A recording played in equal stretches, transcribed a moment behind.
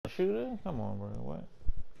shooter? Come on, bro. What?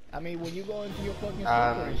 I mean, when you go into your fucking super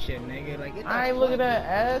and shit, nigga, like get I ain't looking at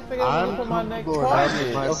ass, nigga. I'm looking for my next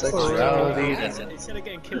target. My sexuality. Instead of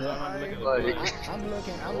getting killed, I'm looking at I'm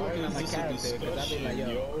looking at my character because I be like,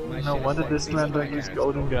 yo, my No shit wonder is this like, man my don't use character.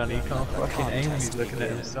 golden gun. He can't fucking aim. He's looking at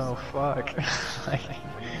himself. Fuck.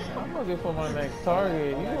 I'm looking for my next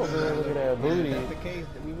target. You over there looking at booty. If that's the case,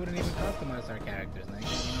 we wouldn't even customize our characters,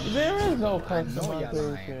 nigga. There is no I know y'all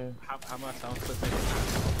customization. how much sound clipping?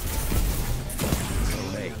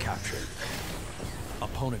 Zone A captured.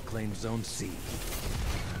 Opponent claims Zone C.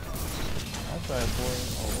 That's right, boy.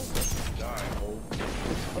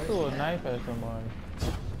 I threw a knife at somebody.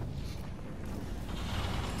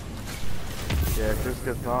 Yeah, Chris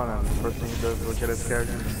gets on and the first thing he does is look at his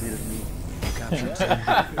character and see his meat. Captured Zone B.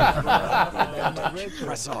 That's my ritual.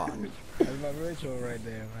 Press on. That's my ritual right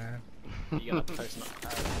there, man. You gotta post not.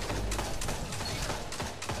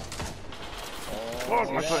 Fuck,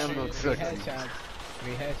 I saw him look Three sexy. headshots,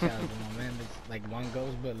 my man. It's like one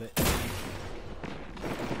ghost bullet. No,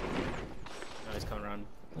 he's coming around.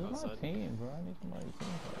 Where's my team, bro? I need somebody to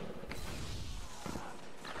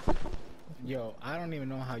team. Yo, I don't even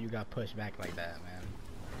know how you got pushed back like that, man.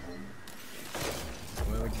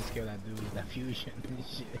 Where would you just kill that dude with that fusion and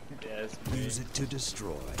shit? Yes, Use it to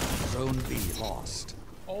destroy. Zone B lost.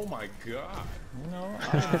 Oh my god. No,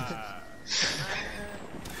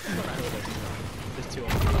 There's two on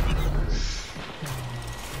me.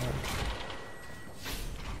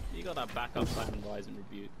 You got that backup Simon Rise and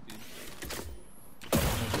Rebuke, dude.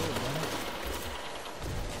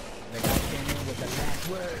 The guy came in with the last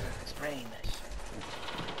word. Spraying that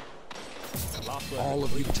shit. Last word. All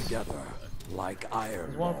of you together, like iron.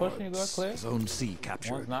 There's one pushing you, got clear. Zone C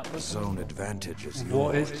captured. One's not pushing. Zone advantage is yours.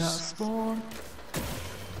 What is that spawn?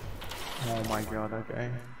 Oh my god, okay.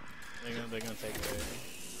 They're gonna take it.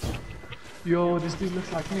 Yo, this dude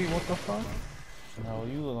looks like me, what the fuck? no,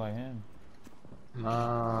 you look like him.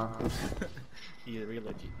 Nah. He's a real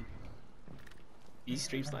legit. He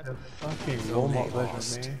stream The sniper. fucking Zone Walmart A version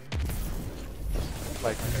lost. of me.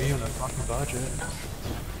 Like me on a fucking budget.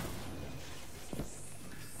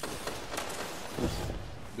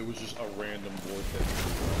 There was just a random vortex.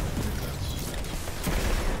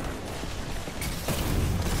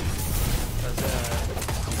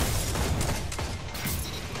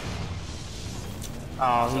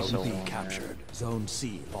 Oh, he's so Zone B warm, captured. Zone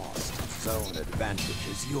C lost. Zone advantage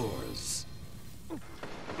is yours. Are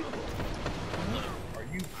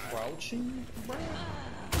you crouching, bro?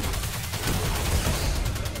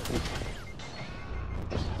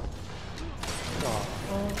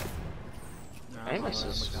 Amos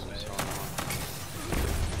is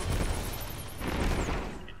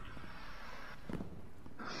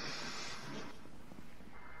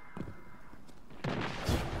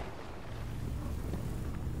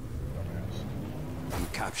You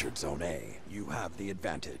captured Zone A. You have the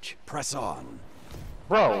advantage. Press on.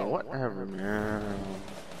 Bro, whatever, man.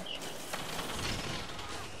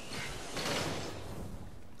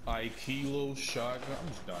 Kilo shotgun. I'm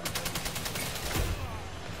just dying.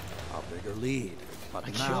 A bigger lead. But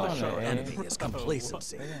Like, now sure, your man. enemy is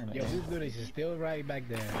complacency. Yo, this dude is still right back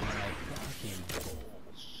there. Like, fucking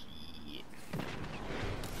bullshit.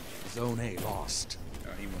 Zone A lost.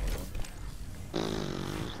 He went on.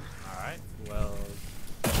 Alright, well,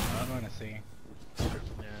 I'm gonna see. yeah.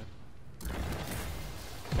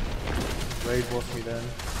 Raid was me then.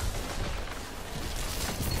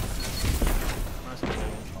 Nice one,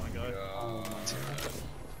 trying to go. Oh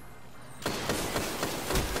This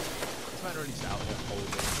man already out there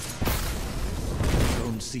holding.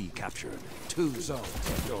 Zone C captured. 2 zones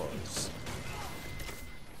are yours.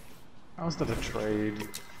 How's that a trade?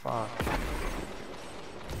 Fuck.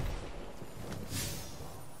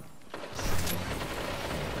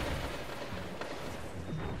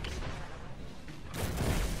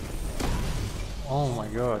 Oh my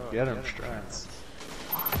god, get him strats.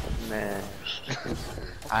 Man.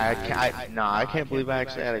 I can't believe I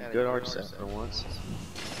actually had a good art set for once.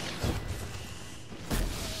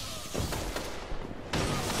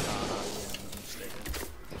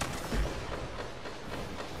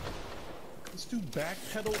 This dude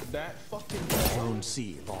backpedaled that fucking Zone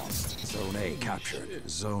C lost. Zone A captured.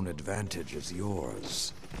 Zone advantage is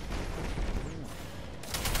yours.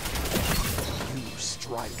 You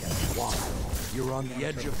strike at wild. You're on the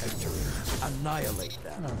edge of victory. Annihilate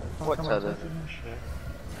them. What's other?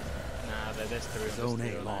 Nah, there's three. Zone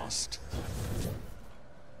A lost.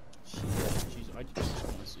 Jeez, I just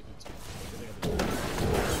want to see if it's.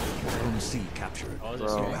 Zone C captured. Oh, is it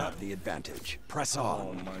Bro. You straight have up? the advantage. Press Oh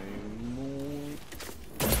on. my lord.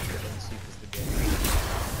 Let's see if it's the game.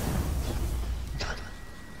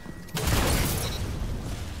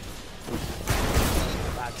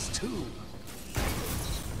 2.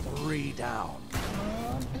 3 down.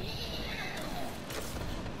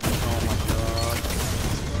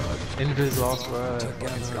 Invis lost, bro.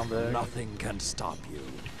 Together, nothing can stop you.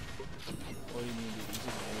 All you need is you just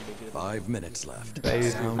need to get 5 minutes left.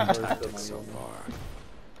 Phase Sound him. tactics so far.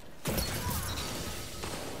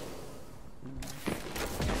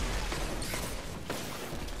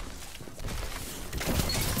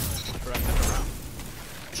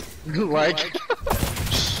 Like,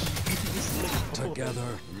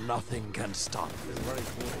 Together, nothing can stop you.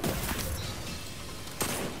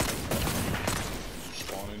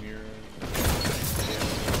 Spawn in here.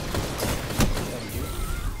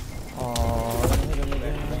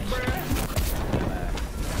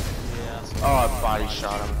 oh, I body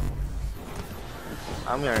shot him.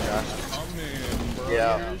 I'm gonna die. I'm in, bro.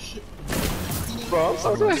 Yeah. Bro, I'm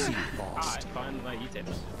so dead. Alright, fine, like you take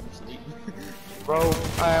it. Sleep. Bro,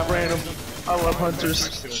 I am random. I love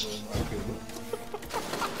hunters.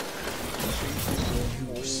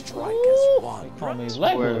 You strike as one. Call me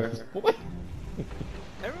Where? Legolas. Boy.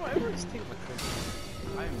 Everyone's taking my credit.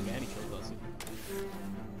 I am mad he killed us.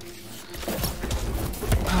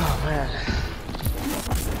 Oh man.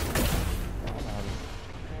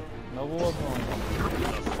 No war going.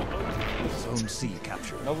 Zone C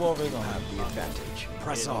captured. No war going. Have the advantage.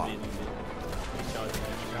 Press on.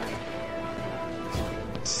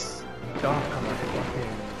 Don't come on,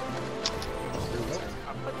 fucking.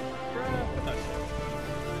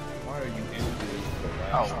 Why are you in this?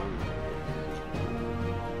 Oh.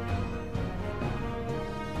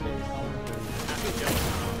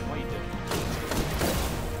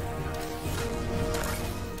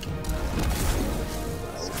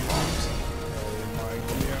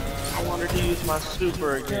 I wanted to use my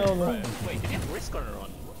super again. Kill him. Wait, did he have risk on her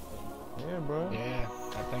on? Yeah, bro. Yeah,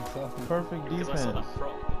 I think so. Perfect Because I saw defense. that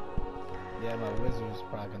pro. Yeah, my wizard's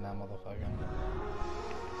progging that motherfucker.